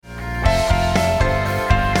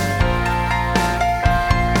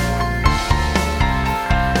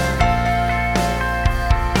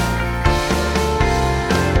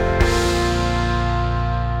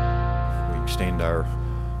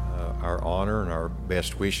honor and our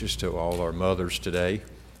best wishes to all our mothers today.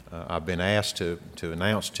 I've been asked to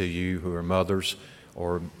announce to you who are mothers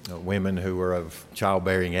or women who are of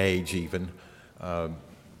childbearing age even,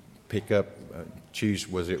 choose,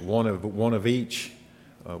 was it one of each,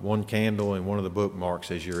 one candle and one of the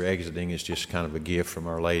bookmarks as you're exiting is just kind of a gift from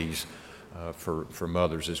our ladies for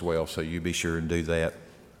mothers as well, so you be sure and do that.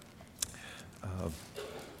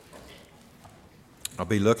 I'll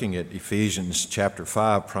be looking at Ephesians chapter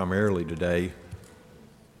 5 primarily today.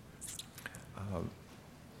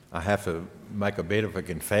 I have to make a bit of a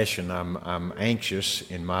confession. I'm anxious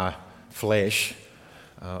in my flesh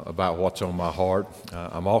about what's on my heart.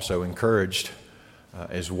 I'm also encouraged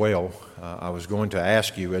as well. I was going to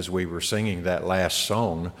ask you as we were singing that last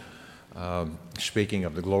song, speaking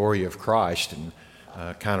of the glory of Christ, and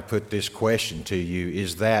kind of put this question to you: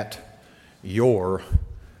 is that your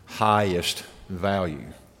highest value?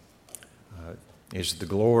 Is the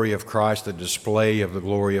glory of Christ, the display of the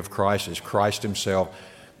glory of Christ, is Christ himself,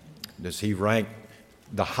 does he rank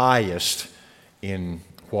the highest in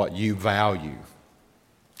what you value?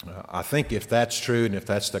 I think if that's true, and if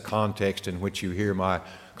that's the context in which you hear my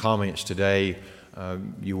comments today,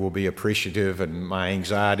 you will be appreciative and my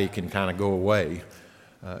anxiety can kind of go away.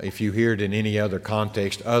 If you hear it in any other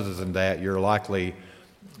context other than that, you're likely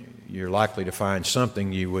to find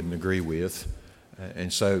something you wouldn't agree with.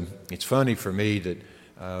 And so it's funny for me that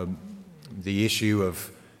the issue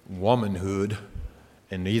of womanhood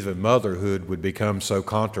and even motherhood would become so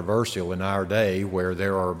controversial in our day, where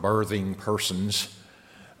there are birthing persons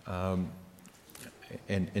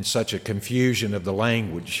and such a confusion of the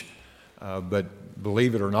language. But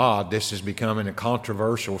believe it or not, this is becoming a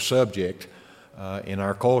controversial subject in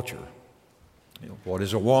our culture. What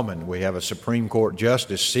is a woman? We have a Supreme Court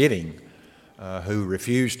justice sitting who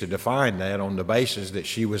refused to define that on the basis that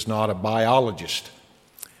she was not a biologist.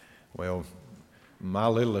 Well, my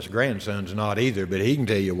littlest grandson's not either, but he can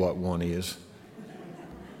tell you what one is.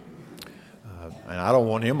 And I don't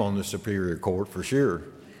want him on the Superior Court for sure.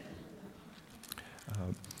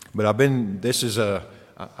 But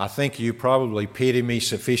I think you probably pity me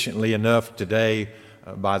sufficiently enough today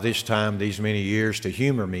by this time, these many years, to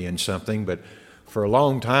humor me in something. But for a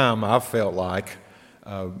long time, I've felt like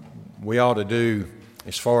we ought to do,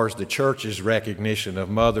 as far as the church's recognition of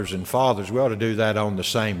mothers and fathers, we ought to do that on the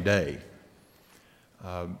same day,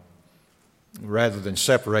 rather than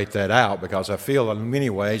separate that out, because I feel in many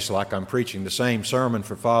ways like I'm preaching the same sermon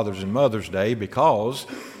for Father's and Mother's Day, because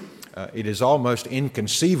it is almost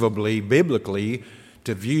inconceivably biblically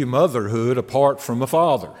to view motherhood apart from a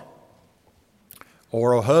father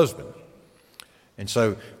or a husband. And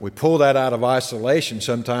so we pull that out of isolation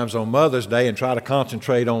sometimes on Mother's Day and try to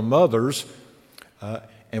concentrate on mothers,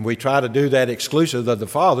 and we try to do that exclusive of the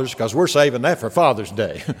fathers because we're saving that for Father's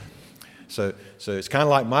Day. So it's kind of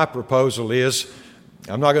like my proposal is,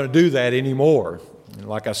 I'm not going to do that anymore. And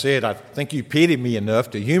like I said, I think you pity me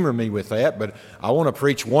enough to humor me with that, but I want to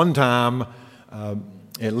preach one time,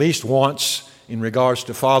 at least once, in regards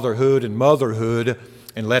to fatherhood and motherhood,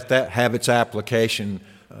 and let that have its application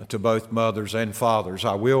to both mothers and fathers.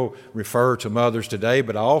 I will refer to mothers today,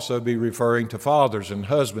 but I'll also be referring to fathers and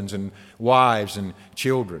husbands and wives and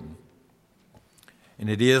children. And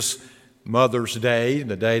it is Mother's Day,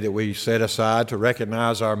 the day that we set aside to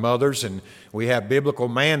recognize our mothers, and we have biblical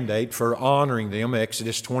mandate for honoring them.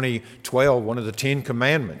 Exodus 20:12, one of the 10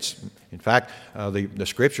 commandments. In fact, the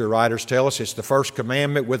scripture writers tell us it's the first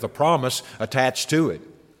commandment with a promise attached to it.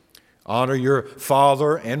 Honor your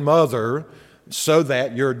father and mother so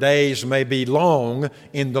that your days may be long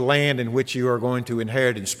in the land in which you are going to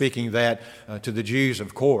inherit, and speaking that to the Jews,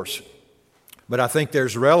 of course. But I think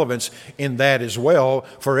there's relevance in that as well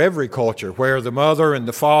for every culture. Where the mother and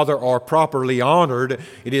the father are properly honored,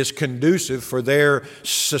 it is conducive for their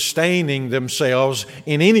sustaining themselves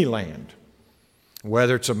in any land.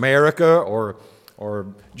 Whether it's America or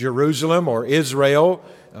Jerusalem or Israel,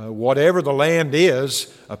 whatever the land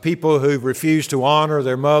is, people who refuse to honor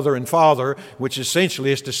their mother and father, which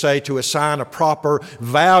essentially is to say to assign a proper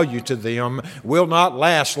value to them, will not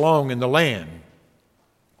last long in the land.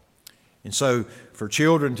 And so for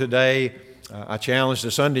children today, I challenged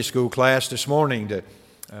the Sunday school class this morning to,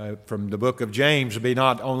 from the book of James, be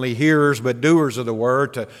not only hearers but doers of the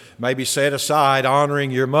word, to maybe set aside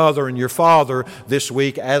honoring your mother and your father this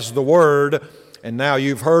week as the word. And now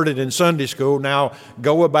you've heard it in Sunday school. Now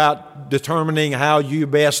go about determining how you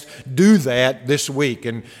best do that this week,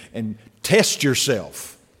 and test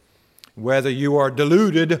yourself whether you are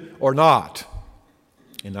deluded or not.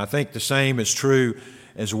 And I think the same is true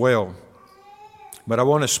as well. But I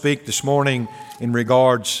want to speak this morning in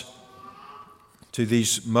regards to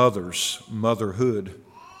these mothers, motherhood.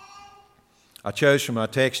 I chose from my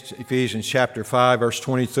text Ephesians chapter 5, verse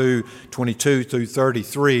 22 through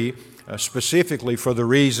 33, specifically for the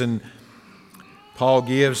reason Paul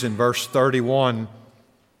gives in verse 31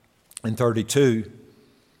 and 32.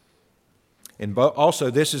 And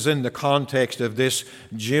also, this is in the context of this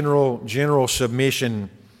general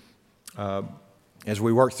submission as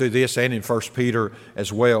we work through this, and in 1 Peter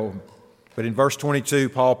as well. But in verse 22,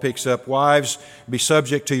 Paul picks up, "Wives, be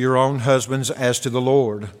subject to your own husbands as to the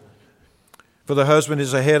Lord. For the husband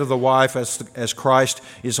is the head of the wife, as Christ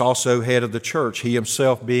is also head of the church, he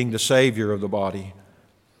himself being the Savior of the body.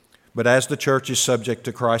 But as the church is subject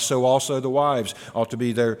to Christ, so also the wives ought to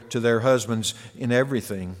be to their husbands in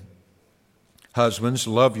everything. Husbands,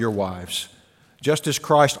 love your wives, just as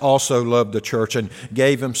Christ also loved the church and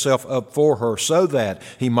gave himself up for her, so that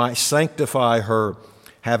he might sanctify her,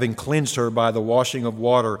 having cleansed her by the washing of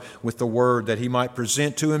water with the word, that he might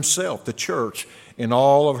present to himself the church in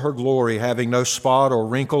all of her glory, having no spot or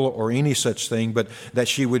wrinkle or any such thing, but that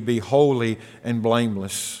she would be holy and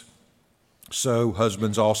blameless. So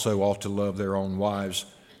husbands also ought to love their own wives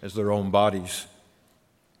as their own bodies.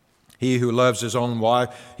 He who loves his own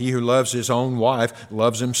wife loves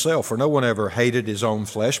himself. For no one ever hated his own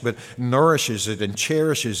flesh, but nourishes it and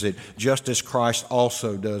cherishes it, just as Christ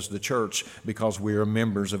also does the church, because we are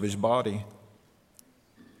members of his body.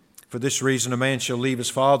 For this reason a man shall leave his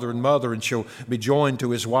father and mother and shall be joined to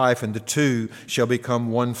his wife, and the two shall become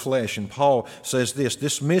one flesh." And Paul says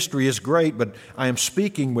this mystery is great, but I am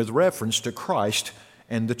speaking with reference to Christ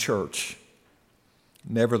and the church.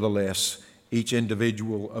 Nevertheless, each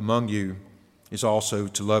individual among you is also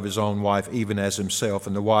to love his own wife even as himself,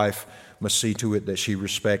 and the wife must see to it that she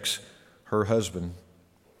respects her husband.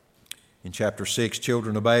 In chapter 6,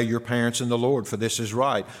 "Children, obey your parents in the Lord, for this is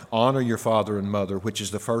right. Honor your father and mother, which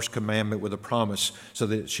is the first commandment with a promise, so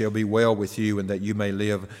that it shall be well with you and that you may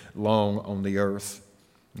live long on the earth."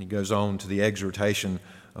 And he goes on to the exhortation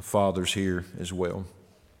of fathers here as well.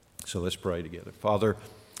 So let's pray together. Father,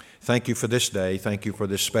 thank you for this day. Thank you for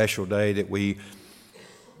this special day that we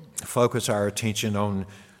focus our attention on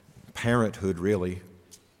parenthood, really.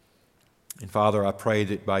 And Father, I pray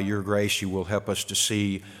that by your grace you will help us to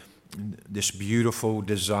see this beautiful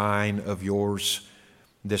design of yours,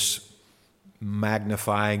 this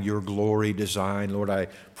magnifying your glory design. Lord, I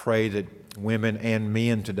pray that women and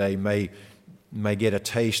men today may get a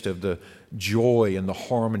taste of the joy and the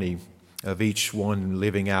harmony of each one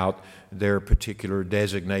living out their particular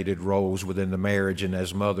designated roles within the marriage and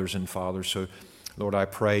as mothers and fathers. So, Lord, I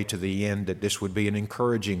pray to the end that this would be an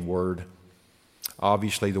encouraging word.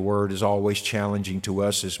 Obviously, the word is always challenging to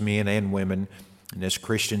us as men and women and as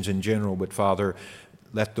Christians in general, but Father,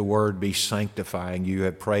 let the word be sanctifying. You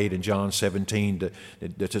have prayed in John 17 that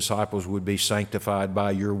the disciples would be sanctified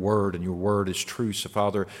by your word, and your word is truth. So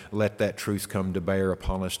Father, let that truth come to bear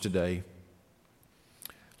upon us today.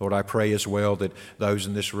 Lord, I pray as well that those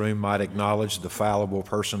in this room might acknowledge the fallible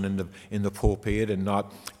person in the pulpit and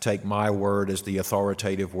not take my word as the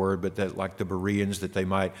authoritative word, but that, like the Bereans, that they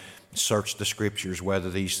might search the Scriptures whether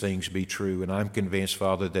these things be true. And I'm convinced,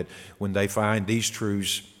 Father, that when they find these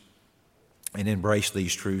truths and embrace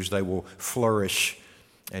these truths, they will flourish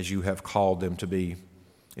as you have called them to be,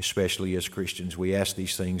 especially as Christians. We ask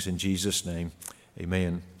these things in Jesus' name.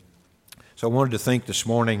 Amen. So I wanted to think this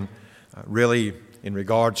morning really in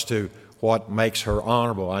regards to what makes her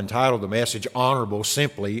honorable. I entitled the message "Honorable"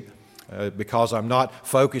 simply because I'm not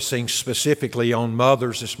focusing specifically on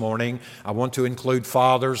mothers this morning. I want to include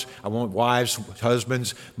fathers. I want wives,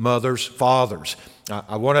 husbands, mothers, fathers.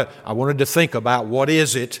 I wanted to think about what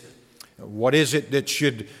is it that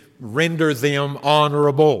should render them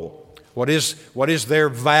honorable? What is their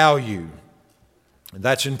value? And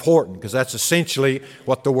that's important because that's essentially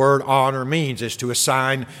what the word honor means, is to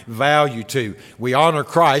assign value to. We honor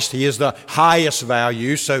Christ. He is the highest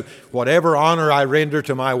value. So whatever honor I render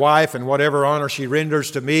to my wife and whatever honor she renders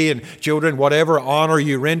to me, and children, whatever honor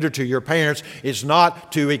you render to your parents is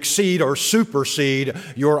not to exceed or supersede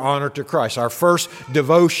your honor to Christ. Our first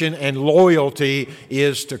devotion and loyalty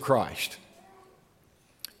is to Christ.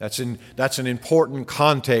 That's an important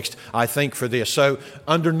context, I think, for this. So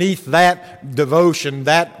underneath that devotion,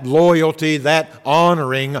 that loyalty, that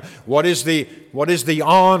honoring, what is the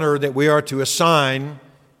honor that we are to assign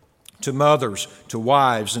to mothers, to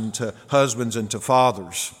wives, and to husbands, and to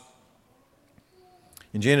fathers?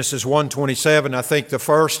 In Genesis 1:27, I think the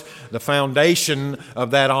foundation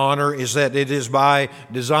of that honor is that it is by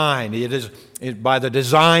design. By the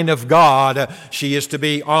design of God, she is to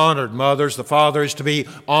be honored. Mothers, the father is to be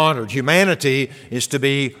honored. Humanity is to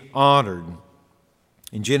be honored.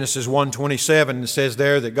 In Genesis 1:27, it says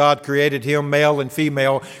there that God created him, male and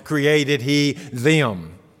female, created he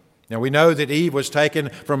them. Now we know that Eve was taken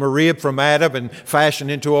from a rib from Adam and fashioned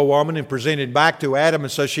into a woman and presented back to Adam,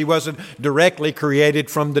 and so she wasn't directly created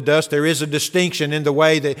from the dust. There is a distinction in the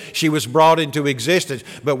way that she was brought into existence,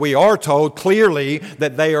 but we are told clearly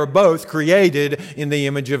that they are both created in the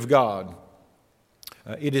image of God.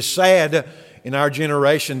 It is sad in our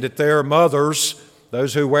generation that there are mothers,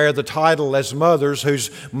 those who wear the title as mothers, whose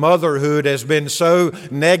motherhood has been so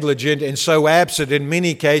negligent and so absent in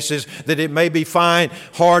many cases that it may be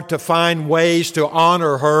hard to find ways to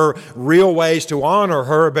honor her, real ways to honor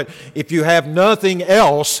her. But if you have nothing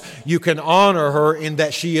else, you can honor her in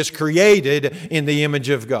that she is created in the image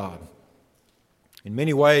of God. In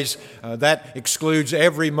many ways, that excludes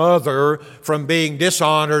every mother from being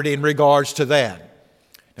dishonored in regards to that.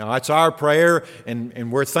 Now, it's our prayer,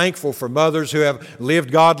 and we're thankful for mothers who have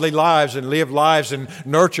lived godly lives and lived lives and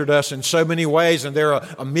nurtured us in so many ways. And there are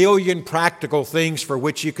a million practical things for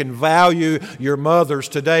which you can value your mothers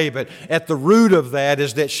today. But at the root of that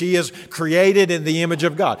is that she is created in the image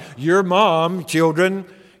of God. Your mom, children,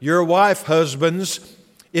 your wife, husbands,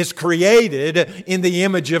 is created in the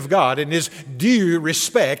image of God and is due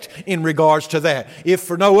respect in regards to that, if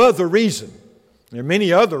for no other reason. There are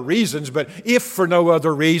many other reasons, but if for no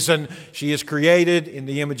other reason, she is created in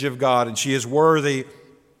the image of God and she is worthy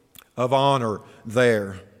of honor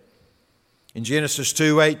there. In Genesis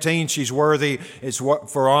 2:18, she's worthy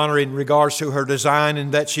for honor in regards to her design,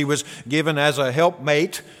 in that she was given as a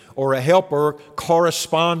helpmate or a helper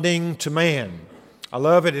corresponding to man. I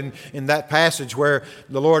love it in that passage where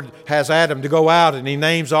the Lord has Adam to go out and he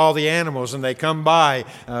names all the animals, and they come by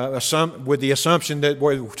with the assumption that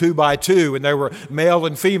were 2 by 2 and they were male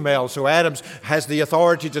and female. So Adam has the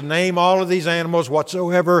authority to name all of these animals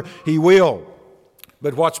whatsoever he will.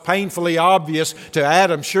 But what's painfully obvious to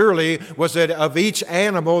Adam surely was that of each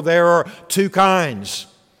animal there are 2 kinds.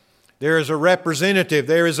 There is a representative,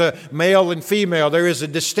 there is a male and female, there is a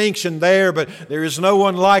distinction there, but there is no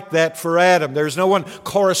one like that for Adam. There is no one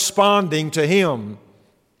corresponding to him.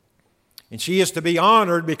 And she is to be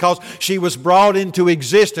honored because she was brought into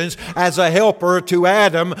existence as a helper to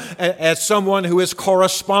Adam, as someone who is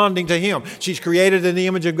corresponding to him. She's created in the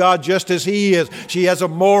image of God just as he is. She has a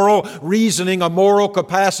moral reasoning, a moral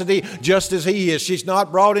capacity just as he is. She's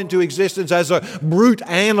not brought into existence as a brute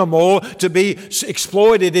animal to be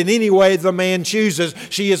exploited in any way the man chooses.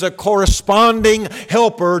 She is a corresponding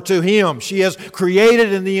helper to him. She is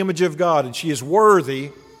created in the image of God, and she is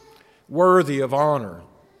worthy of honor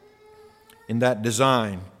in that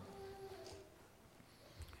design.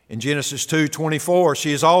 In Genesis 2:24,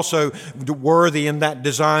 she is also worthy in that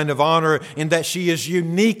design of honor, in that she is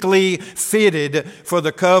uniquely fitted for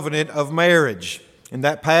the covenant of marriage. In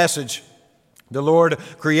that passage, the Lord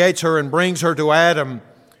creates her and brings her to Adam.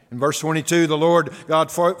 In verse 22, the Lord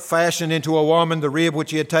God fashioned into a woman the rib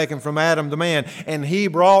which he had taken from Adam the man, and he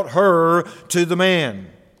brought her to the man.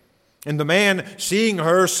 And the man, seeing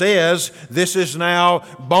her, says, "This is now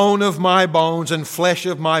bone of my bones and flesh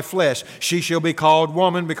of my flesh. She shall be called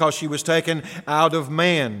woman because she was taken out of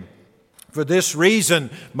man." For this reason,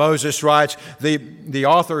 Moses writes, the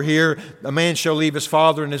author here, "A man shall leave his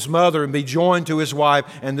father and his mother and be joined to his wife,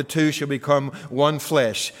 and the two shall become one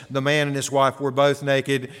flesh." The man and his wife were both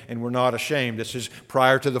naked and were not ashamed. This is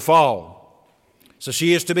prior to the fall. So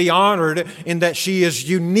she is to be honored in that she is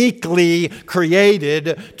uniquely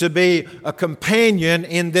created to be a companion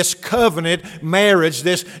in this covenant marriage,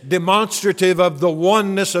 this demonstrative of the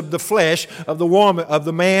oneness of the flesh of the woman, of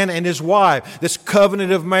the man and his wife, this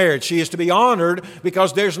covenant of marriage. She is to be honored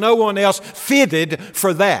because there's no one else fitted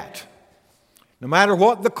for that. No matter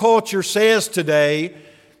what the culture says today,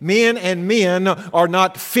 men and men are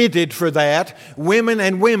not fitted for that. Women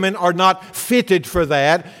and women are not fitted for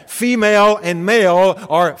that. Female and male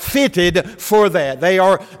are fitted for that. They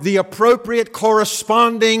are the appropriate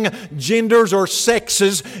corresponding genders or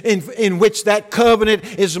sexes in which that covenant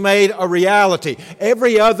is made a reality.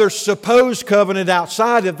 Every other supposed covenant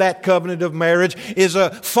outside of that covenant of marriage is a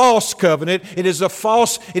false covenant. It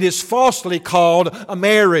is falsely called a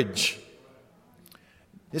marriage.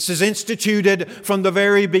 This is instituted from the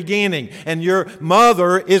very beginning, and your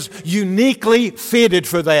mother is uniquely fitted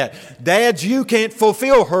for that. Dads, you can't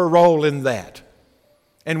fulfill her role in that.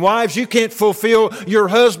 And wives, you can't fulfill your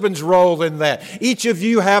husband's role in that. Each of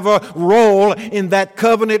you have a role in that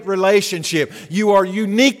covenant relationship. You are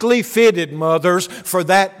uniquely fitted, mothers, for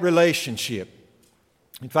that relationship.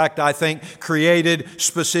 In fact, I think created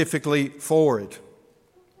specifically for it.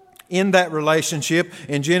 In that relationship,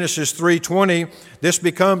 in Genesis 3:20, this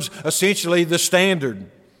becomes essentially the standard.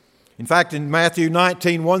 In fact, in Matthew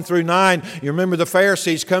 19, 1 through 9, you remember the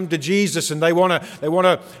Pharisees come to Jesus and they want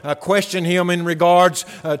to question Him in regards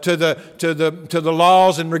to the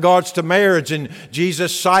laws in regards to marriage. And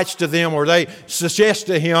Jesus cites to them, or they suggest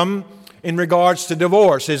to Him, in regards to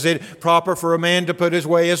divorce. Is it proper for a man to put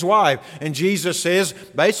away his wife? And Jesus says,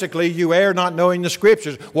 basically, you err not knowing the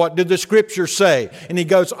Scriptures. What did the Scriptures say? And He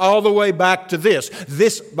goes all the way back to this.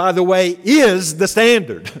 This, by the way, is the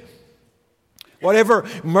standard. Whatever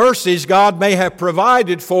mercies God may have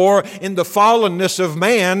provided for in the fallenness of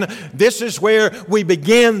man, this is where we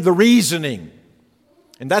begin the reasoning.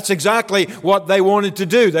 And that's exactly what they wanted to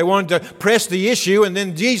do. They wanted to press the issue, and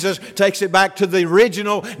then Jesus takes it back to the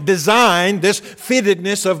original design, this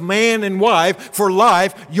fittedness of man and wife for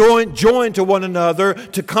life, joined to one another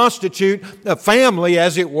to constitute a family,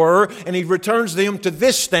 as it were, and He returns them to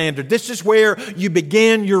this standard. This is where you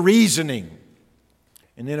begin your reasoning.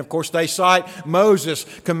 And then, of course, they cite Moses'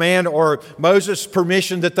 command or Moses'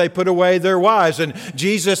 permission that they put away their wives. And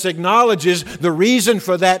Jesus acknowledges the reason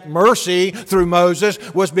for that mercy through Moses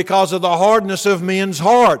was because of the hardness of men's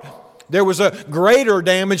heart. There was a greater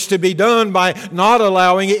damage to be done by not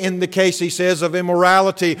allowing it in the case, he says, of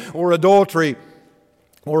immorality or adultery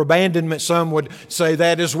or abandonment. Some would say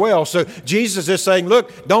that as well. So Jesus is saying,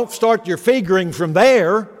 look, don't start your figuring from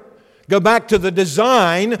there. Go back to the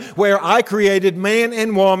design where I created man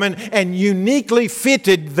and woman and uniquely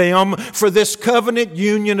fitted them for this covenant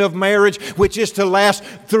union of marriage, which is to last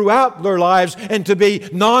throughout their lives and to be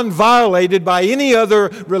non-violated by any other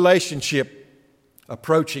relationship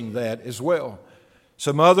approaching that as well.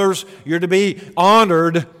 So mothers, you're to be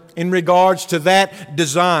honored in regards to that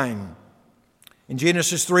design. In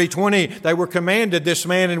Genesis 3:20, they were commanded, this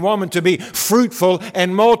man and woman, to be fruitful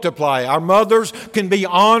and multiply. Our mothers can be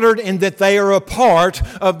honored in that they are a part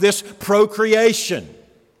of this procreation.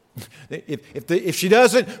 If she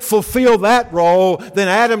doesn't fulfill that role, then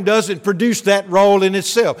Adam doesn't produce that role in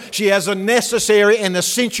itself. She has a necessary and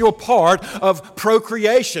essential part of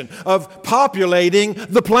procreation, of populating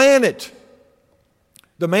the planet.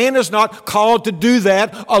 The man is not called to do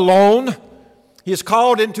that alone. He is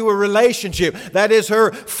called into a relationship. That is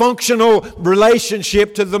her functional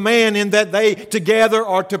relationship to the man, in that they together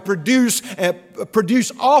are to produce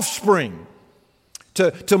offspring,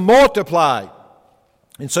 to multiply.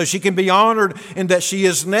 And so she can be honored in that she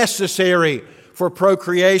is necessary for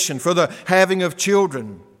procreation, for the having of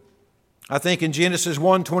children. I think in Genesis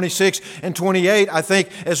 1, 26 and 28, I think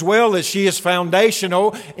as well as she is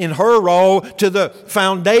foundational in her role to the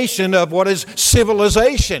foundation of what is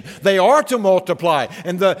civilization. They are to multiply,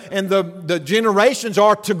 and the generations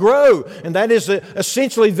are to grow. And that is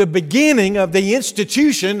essentially the beginning of the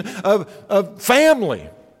institution of family.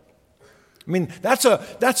 I mean, that's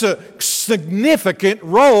a significant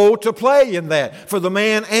role to play in that for the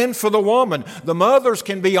man and for the woman. The mothers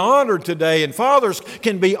can be honored today, and fathers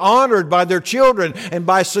can be honored by their children and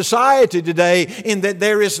by society today, in that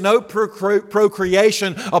there is no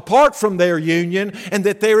procreation apart from their union, and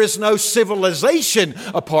that there is no civilization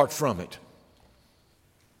apart from it.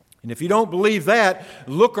 And if you don't believe that,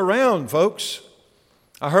 look around, folks.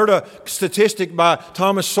 I heard a statistic by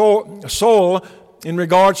Thomas Sowell in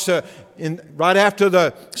regards to right after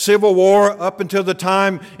the Civil War, up until the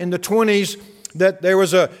time in the 20s, that there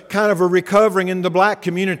was a kind of a recovering in the black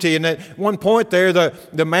community. And at one point there,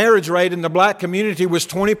 the marriage rate in the black community was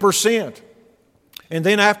 20%. And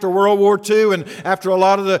then after World War II and after a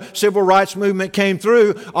lot of the civil rights movement came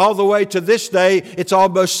through, all the way to this day, it's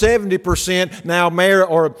almost 70% now married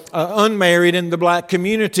or unmarried in the black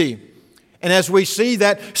community. And as we see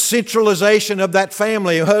that centralization of that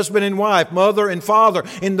family, husband and wife, mother and father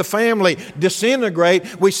in the family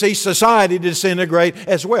disintegrate, we see society disintegrate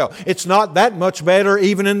as well. It's not that much better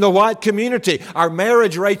even in the white community. Our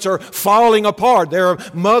marriage rates are falling apart. There are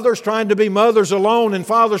mothers trying to be mothers alone and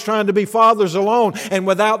fathers trying to be fathers alone. And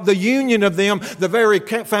without the union of them, the very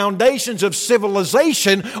foundations of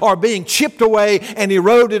civilization are being chipped away and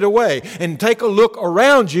eroded away. And take a look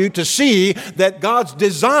around you to see that God's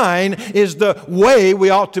design is the way we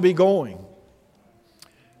ought to be going.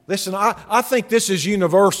 Listen, I think this is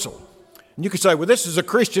universal. And you could say, well, this is a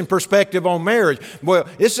Christian perspective on marriage. Well,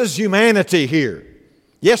 this is humanity here.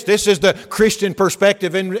 Yes, this is the Christian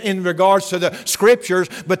perspective in regards to the Scriptures,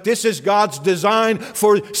 but this is God's design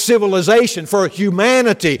for civilization, for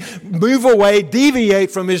humanity. Move away,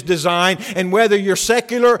 deviate from His design, and whether you're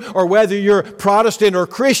secular or whether you're Protestant or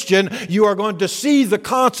Christian, you are going to see the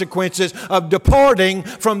consequences of departing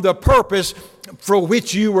from the purpose for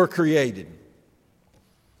which you were created.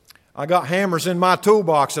 I got hammers in my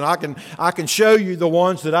toolbox, and I can show you the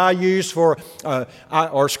ones that I use for,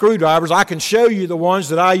 or screwdrivers. I can show you the ones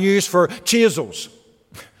that I use for chisels.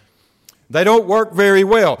 They don't work very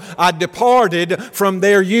well. I departed from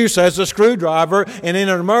their use as a screwdriver, and in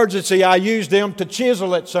an emergency I use them to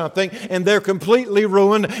chisel at something, and they're completely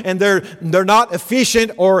ruined, and they're not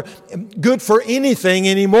efficient or good for anything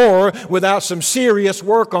anymore without some serious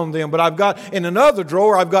work on them. But I've got, in another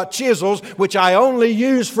drawer, I've got chisels which I only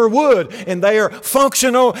use for wood, and they are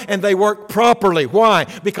functional and they work properly. Why?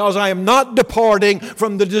 Because I am not departing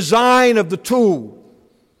from the design of the tool.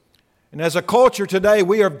 And as a culture today,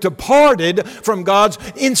 we are departed from God's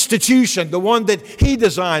institution, the one that He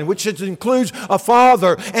designed, which includes a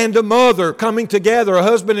father and a mother coming together, a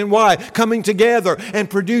husband and wife coming together and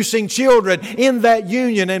producing children in that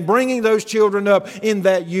union and bringing those children up in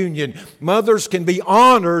that union. Mothers can be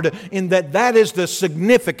honored in that is the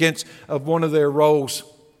significance of one of their roles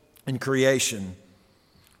in creation.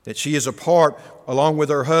 That she is a part, along with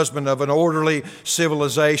her husband, of an orderly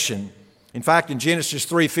civilization. In fact, in Genesis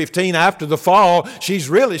 3:15, after the fall, she's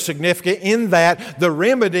really significant in that the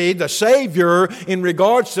remedy, the Savior, in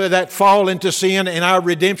regards to that fall into sin and our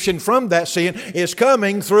redemption from that sin, is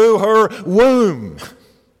coming through her womb.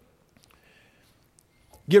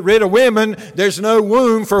 Get rid of women, there's no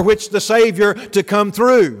womb for which the Savior to come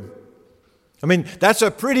through. I mean, that's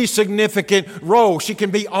a pretty significant role. She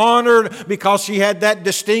can be honored because she had that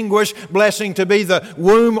distinguished blessing to be the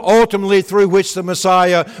womb ultimately through which the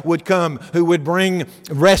Messiah would come, who would bring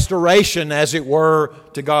restoration, as it were,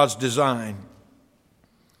 to God's design.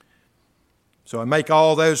 So I make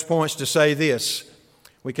all those points to say this.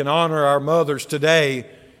 We can honor our mothers today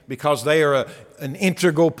because they are an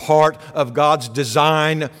integral part of God's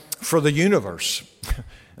design for the universe,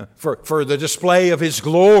 for the display of His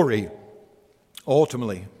glory.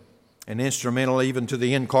 Ultimately, and instrumental even to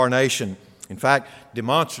the incarnation. In fact,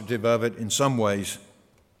 demonstrative of it in some ways.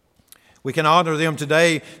 We can honor them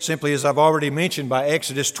today simply, as I've already mentioned, by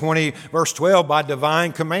Exodus 20, verse 12, by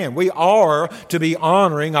divine command. We are to be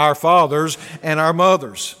honoring our fathers and our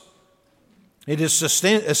mothers. It is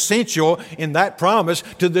essential in that promise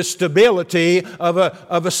to the stability of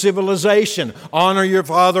a civilization. Honor your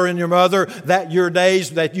father and your mother, that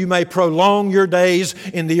you may prolong your days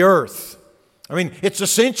in the earth. I mean, it's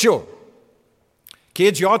essential.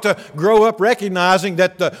 Kids, you ought to grow up recognizing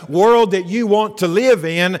that the world that you want to live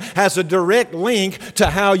in has a direct link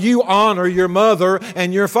to how you honor your mother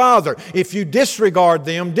and your father. If you disregard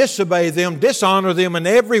them, disobey them, dishonor them in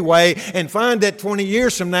every way, and find that 20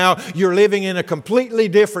 years from now you're living in a completely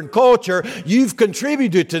different culture, you've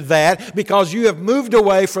contributed to that because you have moved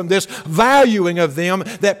away from this valuing of them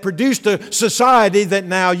that produced a society that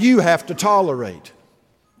now you have to tolerate.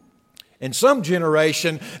 And some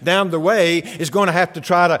generation down the way is going to have to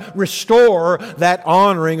try to restore that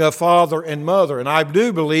honoring of father and mother. And I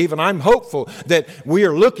do believe, and I'm hopeful, that we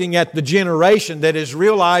are looking at the generation that has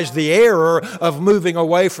realized the error of moving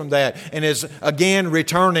away from that and is again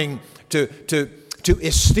returning to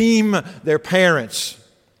esteem their parents.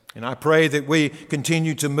 And I pray that we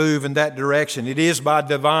continue to move in that direction. It is by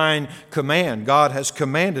divine command. God has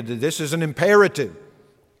commanded it. This is an imperative.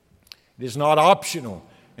 It is not optional.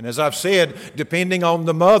 And as I've said, depending on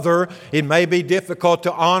the mother, it may be difficult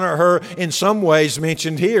to honor her in some ways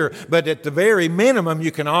mentioned here. But at the very minimum,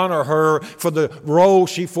 you can honor her for the role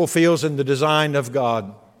she fulfills in the design of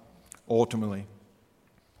God, ultimately.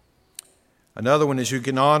 Another one is you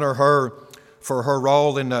can honor her for her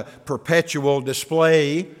role in the perpetual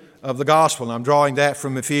display of the gospel. And I'm drawing that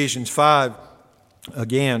from Ephesians 5,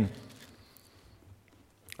 again,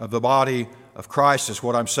 of the body of Christ is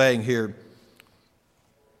what I'm saying here.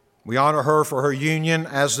 We honor her for her union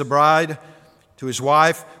as the bride to His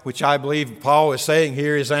wife, which I believe Paul is saying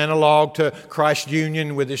here is analog to Christ's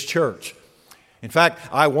union with His church. In fact,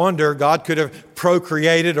 I wonder, God could have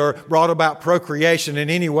procreated or brought about procreation in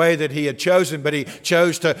any way that He had chosen, but He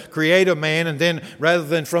chose to create a man, and then rather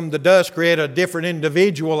than from the dust create a different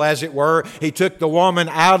individual, as it were, He took the woman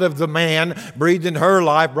out of the man, breathed in her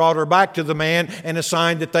life, brought her back to the man, and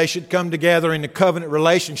assigned that they should come together in a covenant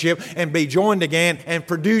relationship and be joined again and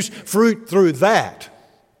produce fruit through that.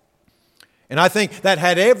 And I think that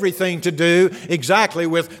had everything to do exactly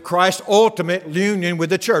with Christ's ultimate union with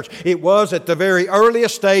the church. It was at the very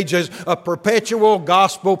earliest stages a perpetual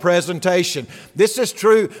gospel presentation. This is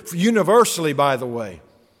true universally, by the way.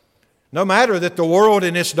 No matter that the world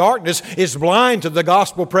in its darkness is blind to the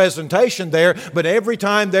gospel presentation there, but every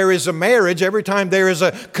time there is a marriage, every time there is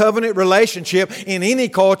a covenant relationship in any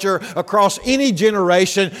culture, across any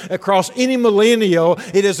generation, across any millennial,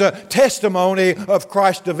 it is a testimony of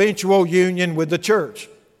Christ's eventual union with the church.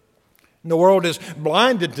 And the world is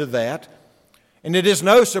blinded to that. And it is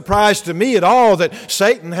no surprise to me at all that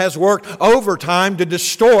Satan has worked overtime to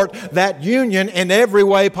distort that union in every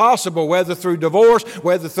way possible, whether through divorce,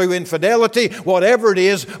 whether through infidelity, whatever it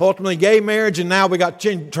is, ultimately gay marriage, and now we got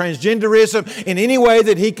transgenderism. In any way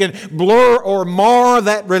that he can blur or mar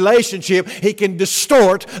that relationship, he can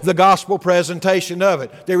distort the gospel presentation of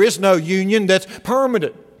it. There is no union that's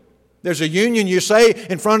permanent. There's a union you say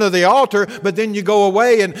in front of the altar, but then you go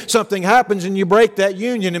away and something happens and you break that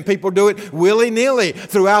union, and people do it willy-nilly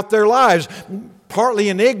throughout their lives, partly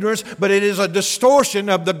in ignorance, but it is a distortion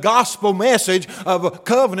of the gospel message of a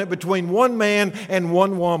covenant between one man and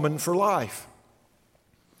one woman for life.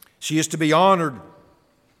 She is to be honored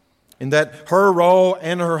in that her role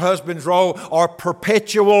and her husband's role are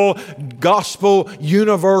perpetual gospel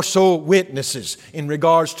universal witnesses in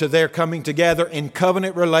regards to their coming together in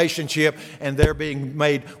covenant relationship and their being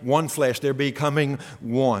made one flesh. They're becoming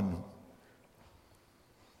one.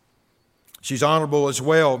 She's honorable as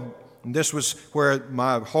well. And this was where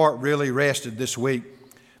my heart really rested this week.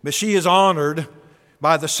 But she is honored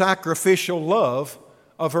by the sacrificial love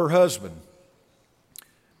of her husband.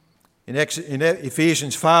 In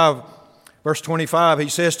Ephesians 5, verse 25, he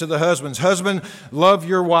says to the husbands, "Husband, love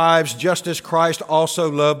your wives just as Christ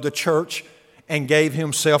also loved the church and gave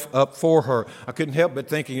himself up for her." I couldn't help but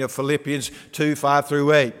thinking of Philippians 2, 5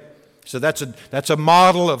 through 8. So that's a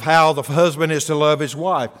model of how the husband is to love his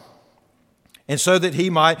wife. And so that he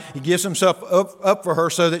gives himself up for her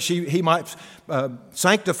so that he might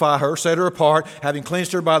sanctify her, set her apart, having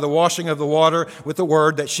cleansed her by the washing of the water with the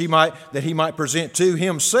word, that he might present to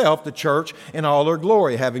himself the church in all her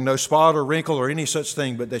glory, having no spot or wrinkle or any such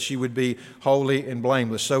thing, but that she would be holy and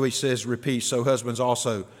blameless. So he says, repeat, so husbands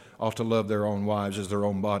also ought to love their own wives as their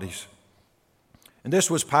own bodies. And this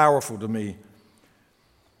was powerful to me.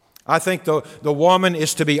 I think the woman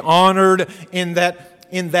is to be honored in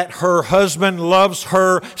that her husband loves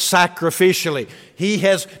her sacrificially. He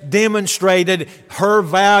has demonstrated her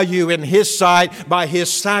value in his sight by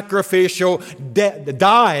his sacrificial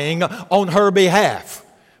dying on her behalf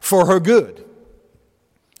for her good.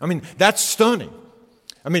 I mean, that's stunning.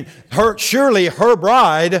 I mean, surely her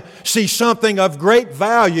bride sees something of great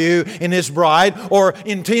value in his bride, or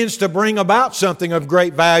intends to bring about something of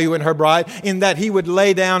great value in her bride, in that he would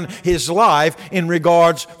lay down his life in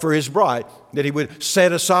regards for his bride, that he would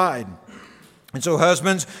set aside. And so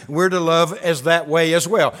husbands, we're to love as that way as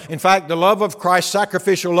well. In fact, the love of Christ,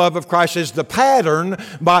 sacrificial love of Christ, is the pattern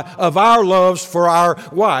of our loves for our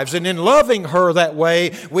wives. And in loving her that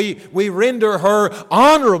way, we render her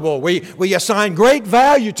honorable. We assign great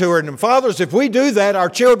value to her. And fathers, if we do that, our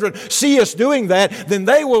children see us doing that, then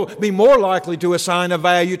they will be more likely to assign a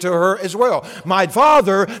value to her as well. My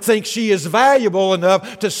father thinks she is valuable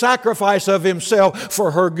enough to sacrifice of himself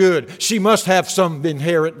for her good. She must have some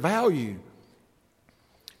inherent value.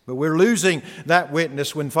 But we're losing that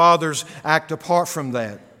witness when fathers act apart from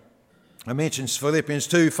that. I mentioned Philippians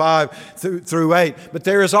 2, 5 through 8. But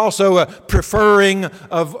there is also a preferring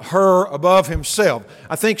of her above himself.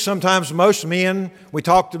 I think sometimes most men, we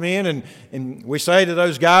talk to men and we say to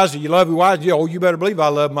those guys, "Do you love your wife?" "Oh, you better believe I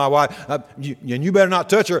love my wife. And you better not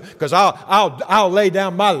touch her, because I'll lay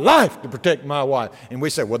down my life to protect my wife." And we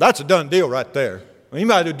say, "Well, that's a done deal right there. When you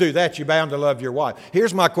might do that, you're bound to love your wife."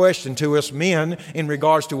 Here's my question to us men in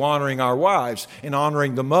regards to honoring our wives and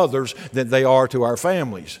honoring the mothers that they are to our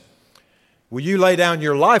families. Will you lay down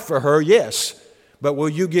your life for her? Yes. But will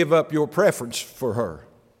you give up your preference for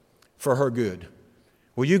her good?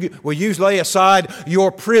 Will you lay aside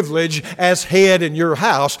your privilege as head in your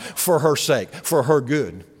house for her sake, for her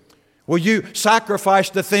good? Will you sacrifice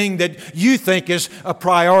the thing that you think is a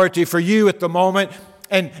priority for you at the moment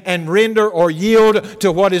and render or yield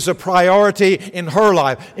to what is a priority in her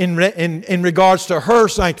life in regards to her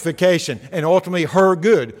sanctification and ultimately her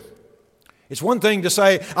good? It's one thing to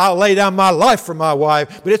say, "I'll lay down my life for my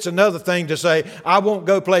wife," but it's another thing to say, "I won't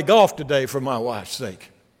go play golf today for my wife's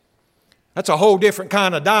sake." That's a whole different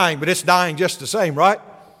kind of dying, but it's dying just the same, right?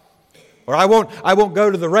 Or I won't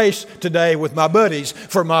go to the race today with my buddies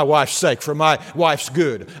for my wife's sake, for my wife's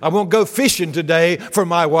good. I won't go fishing today for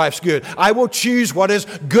my wife's good. I will choose what is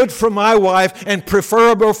good for my wife and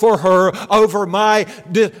preferable for her over my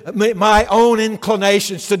own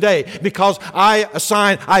inclinations today, because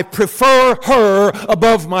I prefer her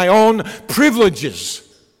above my own privileges.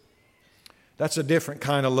 That's a different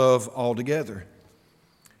kind of love altogether.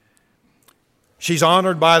 She's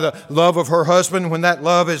honored by the love of her husband when that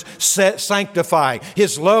love is sanctifying.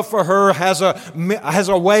 His love for her has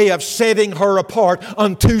a way of setting her apart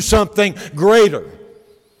unto something greater.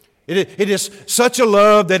 It is such a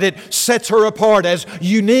love that it sets her apart as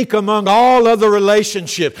unique among all other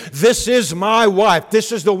relationships. This is my wife.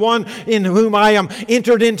 This is the one in whom I am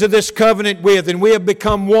entered into this covenant with, and we have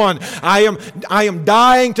become one. I am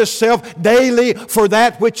dying to self daily for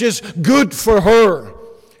that which is good for her.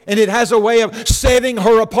 And it has a way of setting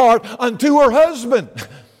her apart unto her husband.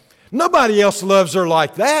 Nobody else loves her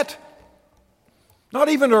like that. Not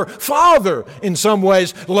even her father, in some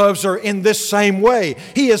ways, loves her in this same way.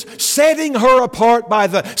 He is setting her apart by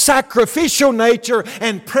the sacrificial nature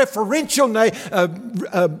and preferential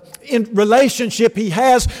relationship He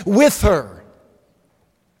has with her.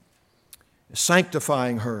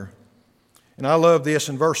 Sanctifying her. And I love this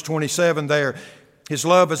in verse 27 there. His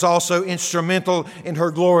love is also instrumental in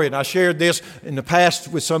her glory. And I shared this in the past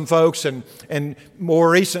with some folks and more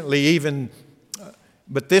recently even.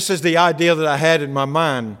 But this is the idea that I had in my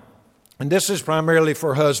mind. And this is primarily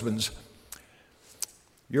for husbands.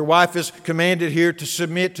 Your wife is commanded here to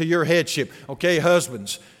submit to your headship. Okay,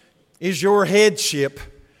 husbands, is your headship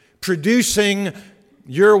producing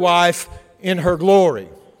your wife in her glory?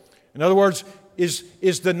 In other words,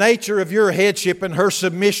 is the nature of your headship and her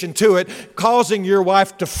submission to it causing your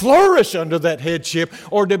wife to flourish under that headship,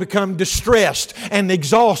 or to become distressed and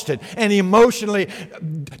exhausted and emotionally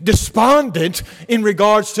despondent in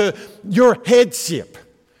regards to your headship?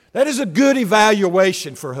 That is a good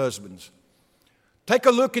evaluation for husbands. Take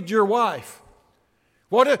a look at your wife.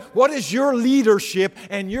 What is your leadership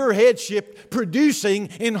and your headship producing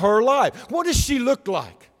in her life? What does she look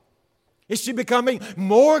like? Is she becoming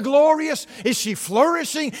more glorious? Is she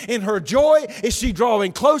flourishing in her joy? Is she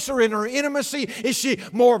drawing closer in her intimacy? Is she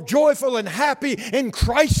more joyful and happy in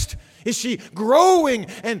Christ? Is she growing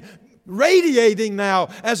and radiating now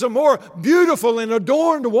as a more beautiful and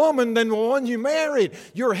adorned woman than the one you married?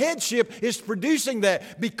 Your headship is producing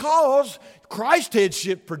that because Christ's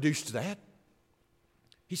headship produced that.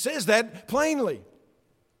 He says that plainly.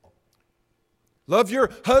 Love your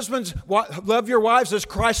husbands, love your wives as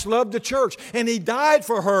Christ loved the church. And He died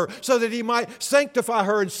for her so that He might sanctify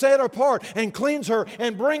her and set her apart and cleanse her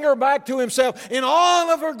and bring her back to Himself in all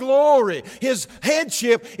of her glory. His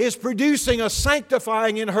headship is producing a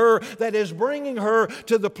sanctifying in her that is bringing her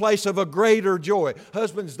to the place of a greater joy.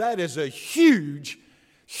 Husbands, that is a huge,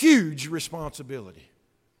 huge responsibility.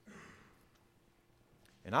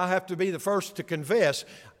 And I have to be the first to confess,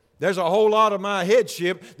 there's a whole lot of my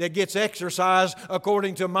headship that gets exercised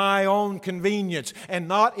according to my own convenience and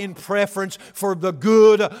not in preference for the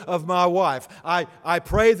good of my wife. I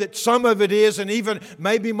pray that some of it is, and even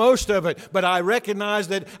maybe most of it, but I recognize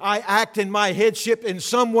that I act in my headship in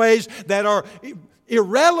some ways that are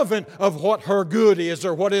irrelevant of what her good is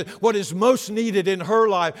or what is most needed in her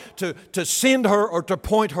life to send her or to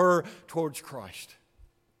point her towards Christ.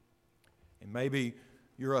 And maybe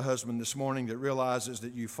you're a husband this morning that realizes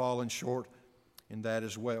that you've fallen short in that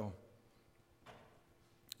as well.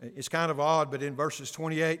 It's kind of odd, but in verses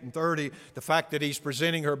 28 and 30, the fact that he's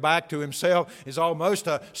presenting her back to himself is almost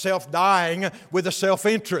a self-dying with a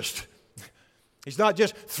self-interest. He's not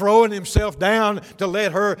just throwing himself down to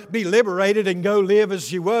let her be liberated and go live as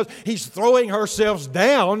she was. He's throwing herself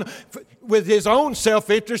down with his own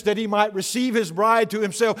self-interest that he might receive his bride to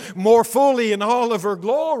himself more fully in all of her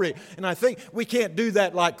glory. And I think we can't do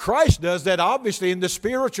that like Christ does that, obviously, in the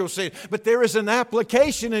spiritual sense. But there is an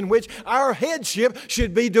application in which our headship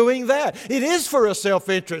should be doing that. It is for a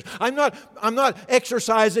self-interest. I'm not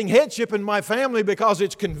exercising headship in my family because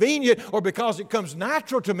it's convenient or because it comes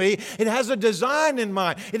natural to me. It has a design in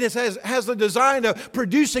mind. It has the design of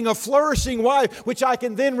producing a flourishing wife, which I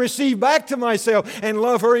can then receive back to myself and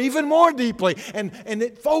love her even more deeply. And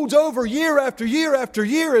it folds over year after year after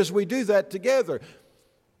year as we do that together.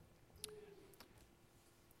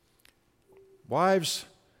 Wives,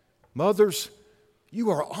 mothers, you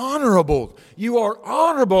are honorable. You are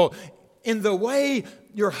honorable in the way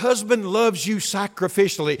your husband loves you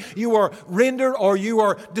sacrificially. You are rendered or you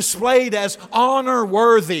are displayed as honor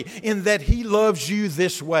worthy in that he loves you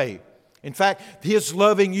this way. In fact, his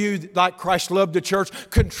loving you like Christ loved the church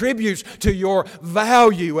contributes to your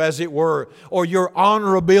value, as it were, or your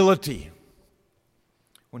honorability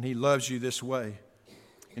when he loves you this way.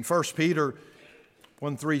 In 1 Peter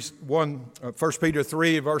 3,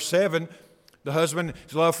 verse 7, the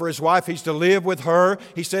husband's love for his wife, he's to live with her,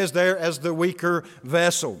 he says there, as the weaker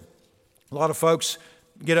vessel. A lot of folks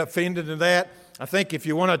get offended in that. I think if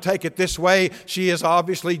you want to take it this way, she is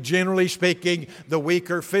obviously, generally speaking, the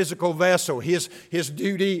weaker physical vessel. His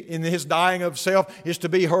duty in his dying of self is to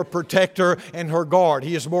be her protector and her guard.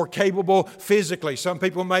 He is more capable physically. Some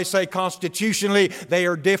people may say constitutionally they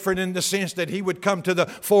are different in the sense that he would come to the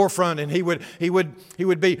forefront and he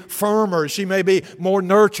would be firmer. She may be more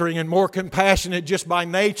nurturing and more compassionate just by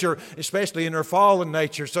nature, especially in her fallen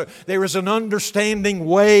nature. So there is an understanding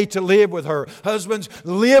way to live with her. Husbands,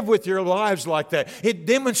 live with your lives like that. It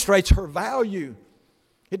demonstrates her value.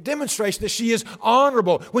 It demonstrates that she is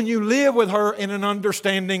honorable when you live with her in an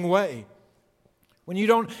understanding way. When you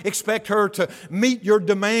don't expect her to meet your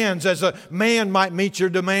demands as a man might meet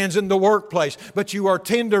your demands in the workplace, but you are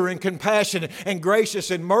tender and compassionate and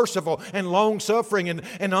gracious and merciful and long-suffering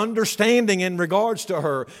and understanding in regards to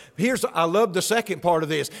her. I love the second part of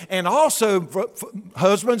this. And also,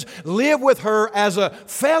 husbands, live with her as a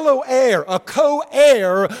fellow heir, a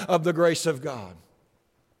co-heir of the grace of God.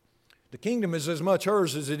 The kingdom is as much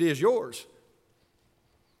hers as it is yours.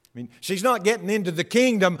 I mean, she's not getting into the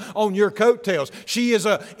kingdom on your coattails. She is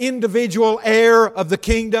an individual heir of the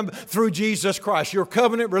kingdom through Jesus Christ. Your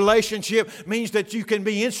covenant relationship means that you can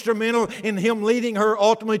be instrumental in Him leading her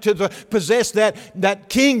ultimately to possess that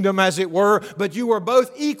kingdom, as it were, but you are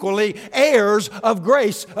both equally heirs of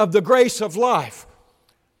grace, of the grace of life.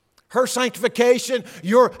 Her sanctification,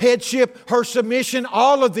 your headship, her submission,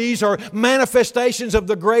 all of these are manifestations of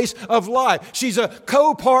the grace of life. She's a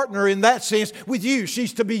co-partner in that sense with you.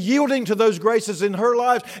 She's to be yielding to those graces in her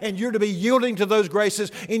life, and you're to be yielding to those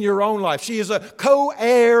graces in your own life. She is a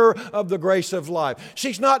co-heir of the grace of life.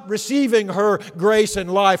 She's not receiving her grace and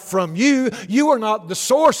life from you. You are not the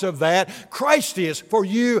source of that. Christ is for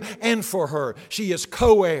you and for her. She is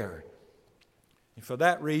co-heir. And for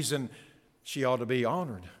that reason, she ought to be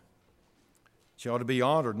honored. She ought to be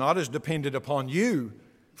honored, not as dependent upon you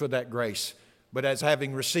for that grace, but as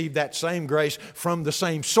having received that same grace from the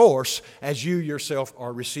same source as you yourself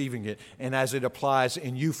are receiving it, and as it applies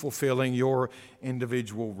in you fulfilling your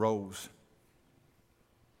individual roles.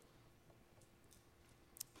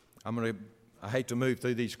 I hate to move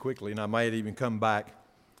through these quickly, and I might even come back.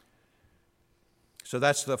 So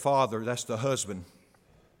that's the father, that's the husband.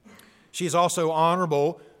 She's also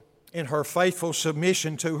honorable in her faithful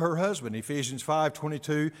submission to her husband. Ephesians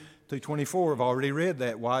 5:22-24. I've already read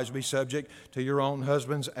that. Wives, be subject to your own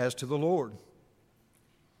husbands as to the Lord.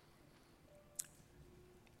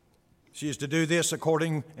 She is to do this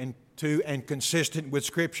according to and consistent with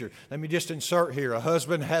Scripture. Let me just insert here. A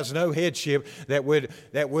husband has no headship that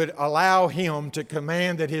would allow him to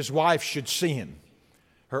command that his wife should sin.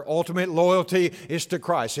 Her ultimate loyalty is to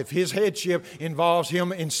Christ. If his headship involves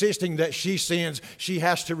him insisting that she sins, she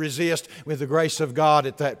has to resist with the grace of God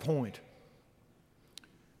at that point.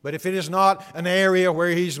 But if it is not an area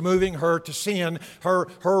where he's moving her to sin, her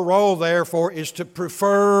role, therefore, is to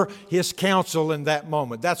prefer his counsel in that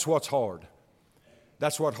moment. That's what's hard.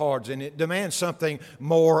 That's what hard, and it demands something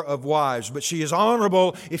more of wives. But she is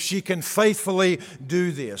honorable if she can faithfully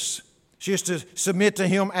do this. She is to submit to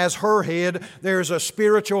him as her head. There is a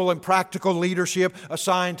spiritual and practical leadership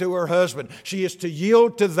assigned to her husband. She is to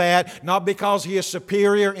yield to that, not because he is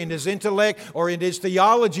superior in his intellect or in his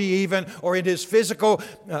theology even, or in his physical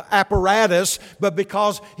apparatus, but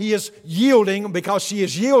because she is yielding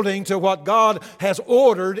to what God has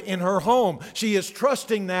ordered in her home. She is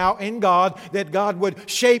trusting now in God that God would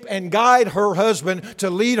shape and guide her husband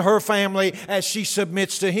to lead her family as she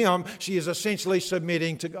submits to him. She is essentially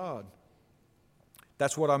submitting to God.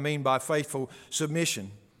 That's what I mean by faithful submission.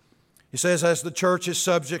 He says, as the church is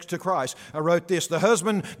subject to Christ. I wrote this: the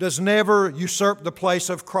husband does never usurp the place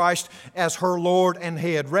of Christ as her Lord and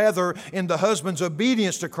head. Rather, in the husband's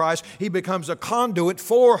obedience to Christ, he becomes a conduit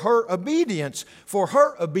for her obedience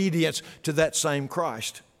to that same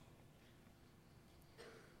Christ.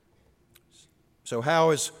 So how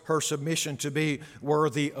is her submission to be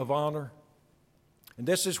worthy of honor? And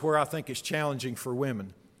this is where I think it's challenging for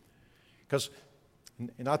women.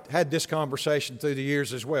 And I've had this conversation through the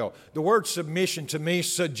years as well. The word submission to me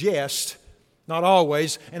suggests, not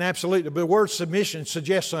always and absolutely, but the word submission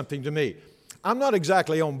suggests something to me. I'm not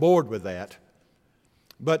exactly on board with that,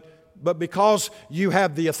 but because you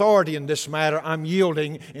have the authority in this matter, I'm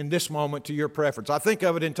yielding in this moment to your preference. I think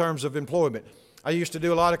of it in terms of employment. I used to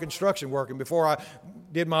do a lot of construction work, and before I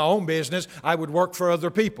did my own business, I would work for other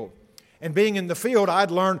people. And being in the field,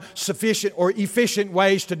 I'd learned sufficient or efficient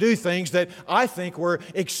ways to do things that I think were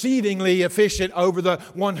exceedingly efficient over the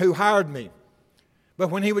one who hired me. But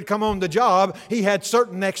when he would come on the job, he had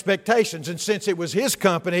certain expectations. And since it was his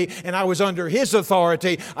company and I was under his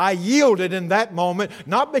authority, I yielded in that moment,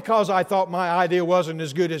 not because I thought my idea wasn't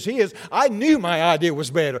as good as his. I knew my idea was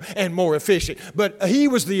better and more efficient. But he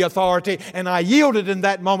was the authority, and I yielded in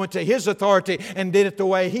that moment to his authority and did it the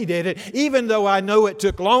way he did it. Even though I know it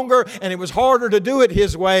took longer and it was harder to do it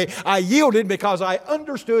his way, I yielded because I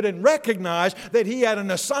understood and recognized that he had an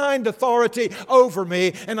assigned authority over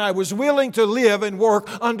me, and I was willing to live and work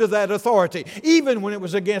under that authority, even when it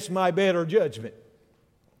was against my better judgment.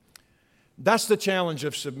 That's the challenge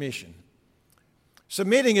of submission.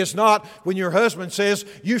 Submitting is not when your husband says,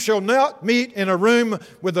 "You shall not meet in a room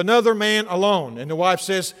with another man alone." And the wife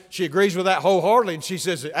says she agrees with that wholeheartedly, and she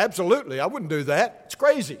says, "Absolutely, I wouldn't do that. It's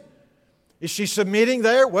crazy." Is she submitting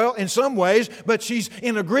there? Well, in some ways, but she's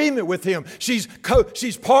in agreement with him. She's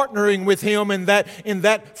partnering with him in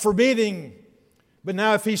that forbidding. But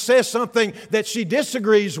now if he says something that she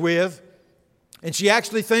disagrees with, and she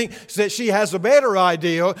actually thinks that she has a better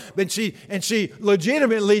idea, and she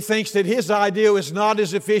legitimately thinks that his idea is not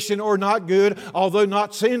as efficient or not good, although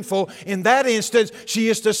not sinful, in that instance, she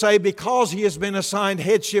is to say, because he has been assigned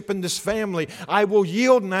headship in this family, I will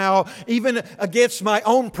yield now, even against my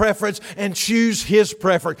own preference, and choose his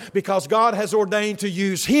preference, because God has ordained to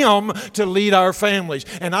use him to lead our families.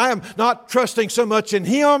 And I am not trusting so much in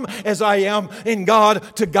him as I am in God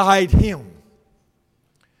to guide him.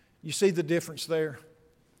 You see the difference there?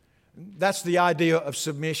 That's the idea of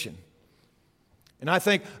submission. And I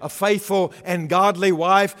think a faithful and godly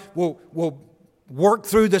wife will work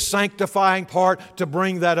through the sanctifying part to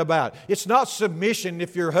bring that about. It's not submission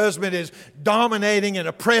if your husband is dominating and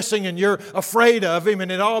oppressing and you're afraid of him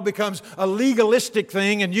and it all becomes a legalistic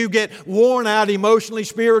thing and you get worn out emotionally,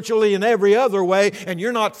 spiritually, and every other way and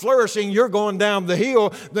you're not flourishing, you're going down the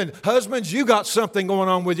hill. Then husbands, you got something going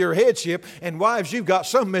on with your headship, and wives, you've got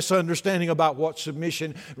some misunderstanding about what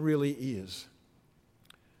submission really is.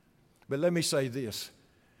 But let me say this.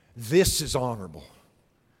 This is honorable.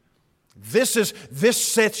 This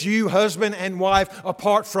sets you, husband and wife,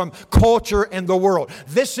 apart from culture and the world.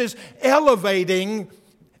 This is elevating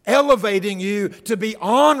you to be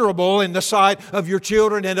honorable in the sight of your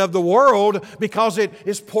children and of the world, because it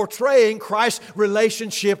is portraying Christ's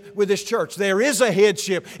relationship with His church. There is a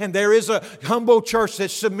headship and there is a humble church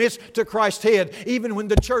that submits to Christ's head. Even when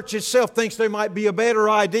the church itself thinks there might be a better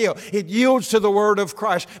idea, it yields to the word of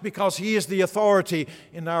Christ because He is the authority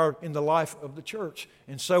in the life of the church.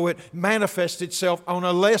 And so it manifests itself on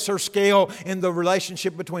a lesser scale in the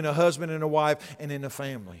relationship between a husband and a wife and in a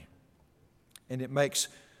family. And it makes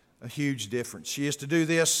a huge difference. She is to do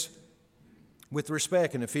this with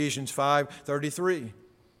respect in Ephesians 5:33.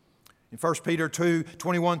 In 1 Peter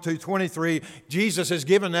 2:21-23, Jesus is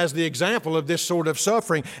given as the example of this sort of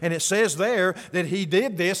suffering. And it says there that He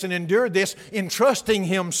did this and endured this, entrusting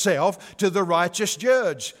Himself to the righteous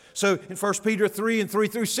judge. So in 1 Peter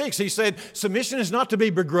 3:3-6, he said, submission is not to be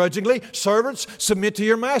begrudgingly. Servants, submit to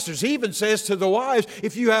your masters. He even says to the wives,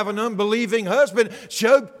 if you have an unbelieving husband,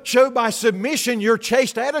 show by submission your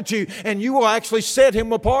chaste attitude, and you will actually set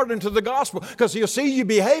him apart into the gospel, because he'll see you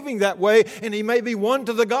behaving that way, and he may be won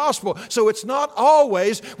to the gospel. So it's not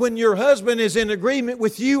always when your husband is in agreement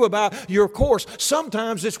with you about your course.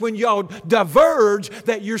 Sometimes it's when y'all diverge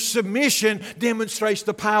that your submission demonstrates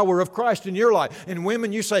the power of Christ in your life. And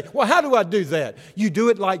women, you say, well, how do I do that? You do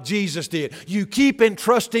it like Jesus did. You keep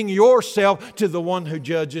entrusting yourself to the one who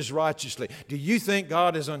judges righteously. Do you think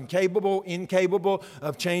God is incapable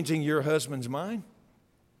of changing your husband's mind?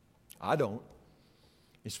 I don't.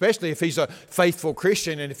 Especially if he's a faithful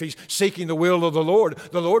Christian and if he's seeking the will of the Lord.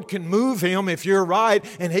 The Lord can move him if you're right,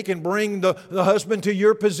 and He can bring the husband to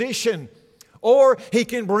your position. Or He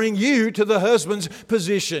can bring you to the husband's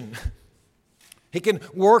position. He can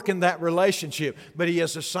work in that relationship, but He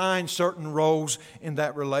has assigned certain roles in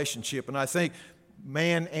that relationship. And I think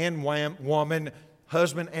man and woman,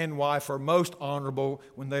 husband and wife, are most honorable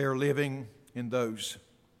when they are living in those.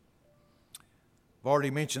 I've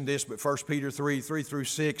already mentioned this, but 1 Peter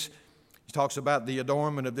 3:3-6, he talks about the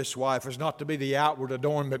adornment of this wife. It's not to be the outward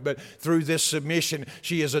adornment, but through this submission,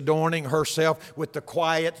 she is adorning herself with the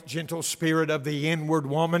quiet, gentle spirit of the inward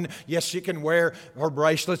woman. Yes, she can wear her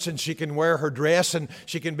bracelets and she can wear her dress and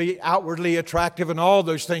she can be outwardly attractive and all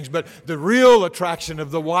those things. But the real attraction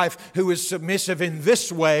of the wife who is submissive in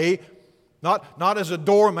this way, not as a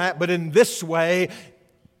doormat, but in this way,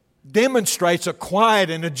 demonstrates a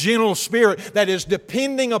quiet and a gentle spirit that is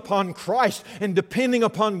depending upon Christ and depending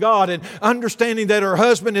upon God and understanding that her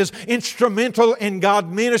husband is instrumental in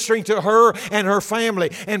God ministering to her and her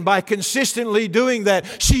family. And by consistently doing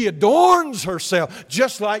that, she adorns herself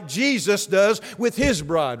just like Jesus does with His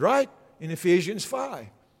bride, right? In Ephesians 5.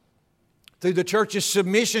 Through the church's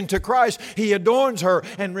submission to Christ, He adorns her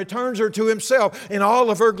and returns her to Himself in all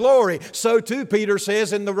of her glory. So too, Peter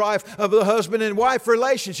says, in the life of the husband and wife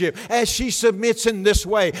relationship, as she submits in this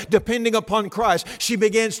way, depending upon Christ, she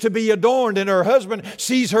begins to be adorned, and her husband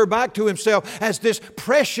sees her back to himself as this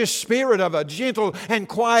precious spirit of a gentle and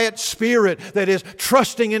quiet spirit that is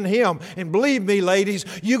trusting in Him. And believe me, ladies,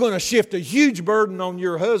 you're going to shift a huge burden on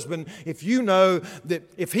your husband if he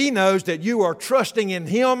knows that you are trusting in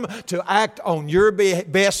Him to act on your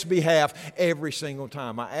best behalf every single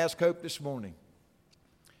time. I ask Hope this morning,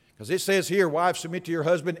 because it says here, wives, submit to your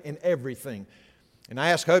husband in everything. And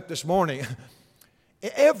I ask Hope this morning,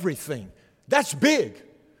 everything. That's big.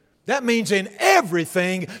 That means in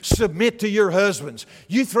everything, submit to your husbands.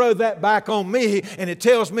 You throw that back on me, and it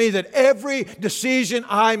tells me that every decision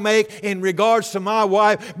I make in regards to my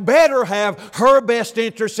wife better have her best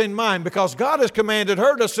interests in mind, because God has commanded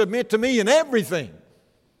her to submit to me in everything.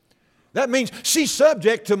 That means she's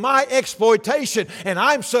subject to my exploitation, and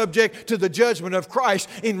I'm subject to the judgment of Christ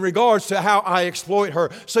in regards to how I exploit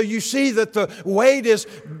her. So you see that the weight is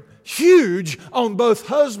huge on both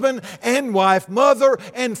husband and wife, mother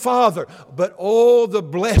and father. But oh, the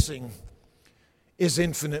blessing is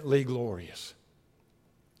infinitely glorious.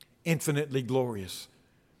 Infinitely glorious.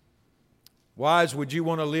 Wives, would you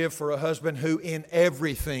want to live for a husband who in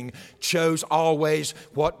everything chose always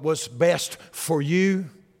what was best for you?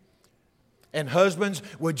 And husbands,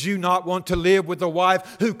 would you not want to live with a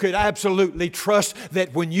wife who could absolutely trust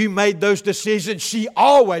that when you made those decisions, she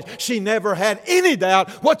never had any doubt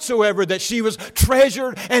whatsoever that she was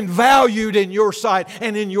treasured and valued in your sight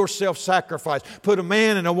and in your self-sacrifice? Put a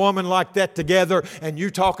man and a woman like that together, and you're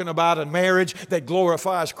talking about a marriage that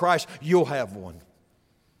glorifies Christ, you'll have one.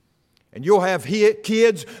 And you'll have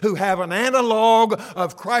kids who have an analog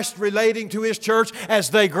of Christ relating to His church as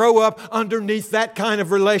they grow up underneath that kind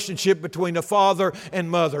of relationship between a father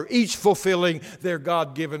and mother, each fulfilling their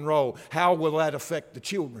God-given role. How will that affect the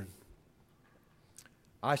children?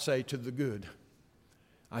 I say to the good.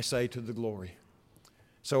 I say to the glory.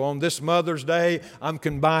 So on this Mother's Day, I'm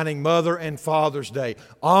combining Mother and Father's Day.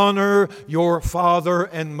 Honor your father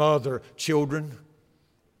and mother, children.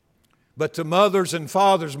 But to mothers and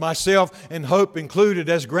fathers, myself and Hope included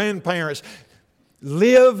as grandparents,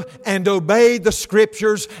 live and obey the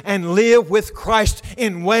Scriptures and live with Christ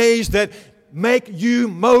in ways that make you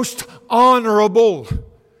most honorable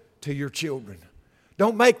to your children.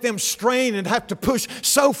 Don't make them strain and have to push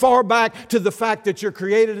so far back to the fact that you're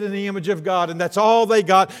created in the image of God and that's all they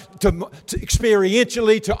got to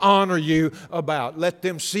experientially to honor you about. Let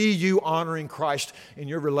them see you honoring Christ in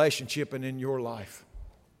your relationship and in your life.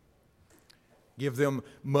 Give them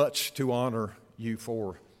much to honor you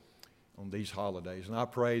for on these holidays. And I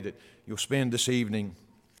pray that you'll spend this evening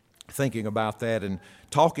thinking about that and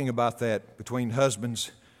talking about that between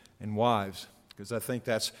husbands and wives, because I think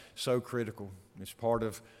that's so critical.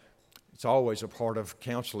 It's always a part of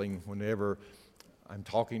counseling whenever I'm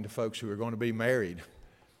talking to folks who are going to be married.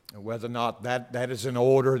 Whether or not that is an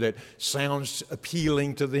order that sounds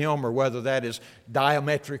appealing to them or whether that is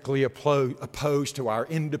diametrically opposed to our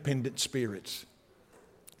independent spirits.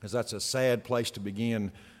 Because that's a sad place to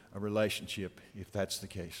begin a relationship if that's the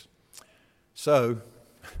case. So,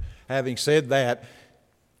 having said that,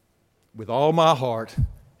 with all my heart,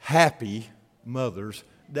 happy Mother's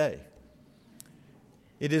Day.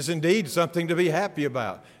 It is indeed something to be happy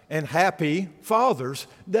about. And happy Father's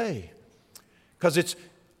Day. Because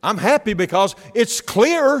I'm happy because it's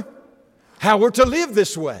clear how we're to live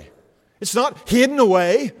this way. It's not hidden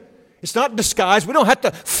away. It's not disguised. We don't have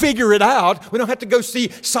to figure it out. We don't have to go see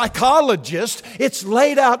psychologists. It's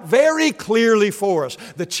laid out very clearly for us.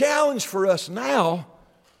 The challenge for us now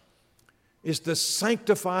is the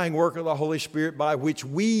sanctifying work of the Holy Spirit by which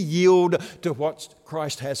we yield to what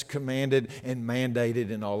Christ has commanded and mandated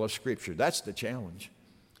in all of Scripture. That's the challenge.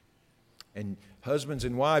 And husbands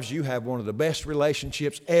and wives, you have one of the best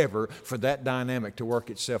relationships ever for that dynamic to work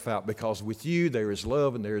itself out, because with you there is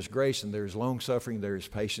love and there is grace and there is long-suffering, there is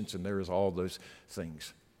patience, and there is all those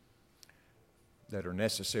things that are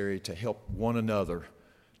necessary to help one another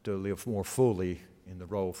to live more fully in the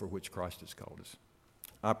role for which Christ has called us.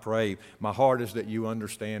 I pray, my heart is that you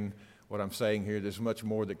understand what I'm saying here. There's much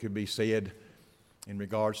more that could be said, in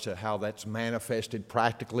regards to how that's manifested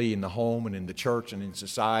practically in the home and in the church and in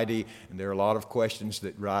society. And there are a lot of questions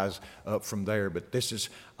that rise up from there. But this is,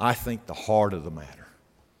 I think, the heart of the matter.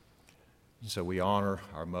 And so we honor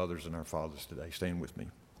our mothers and our fathers today. Stand with me.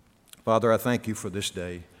 Father, I thank you for this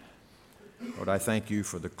day. Lord, I thank you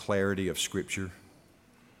for the clarity of Scripture.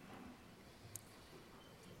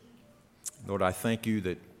 Lord, I thank you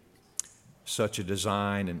that such a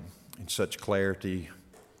design and such clarity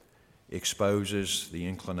exposes the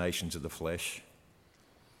inclinations of the flesh.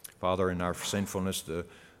 Father, in our sinfulness, the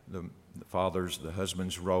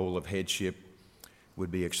husband's role of headship would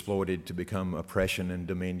be exploited to become oppression and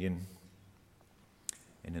dominion.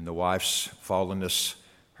 And in the wife's fallenness,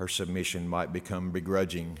 her submission might become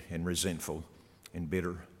begrudging and resentful and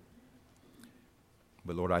bitter.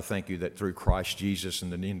 But Lord, I thank you that through Christ Jesus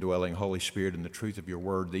and the indwelling Holy Spirit and the truth of your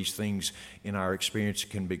word, these things in our experience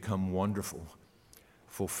can become wonderful,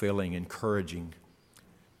 fulfilling, encouraging,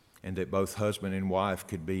 and that both husband and wife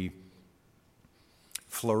could be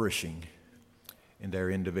flourishing in their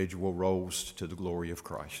individual roles to the glory of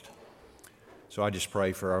Christ. So I just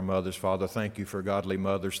pray for our mothers, Father. Thank you for godly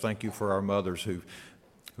mothers. Thank you for our mothers who've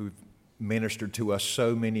ministered to us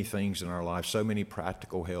so many things in our life, so many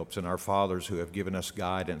practical helps, and our fathers who have given us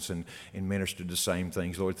guidance and ministered the same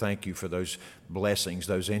things. Lord, thank you for those blessings,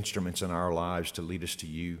 those instruments in our lives to lead us to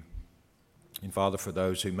you. And Father, for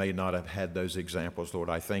those who may not have had those examples, Lord,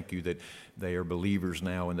 I thank you that they are believers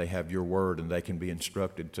now and they have your word and they can be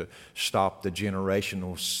instructed to stop the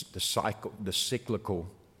generational, the cyclical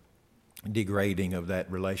degrading of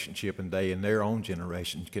that relationship, and they in their own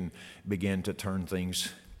generation can begin to turn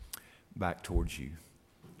things back towards you.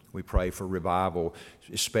 We pray for revival,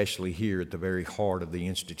 especially here at the very heart of the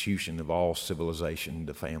institution of all civilization,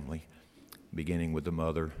 the family, beginning with the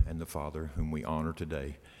mother and the father whom we honor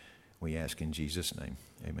today. We ask in Jesus' name,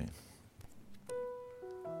 amen.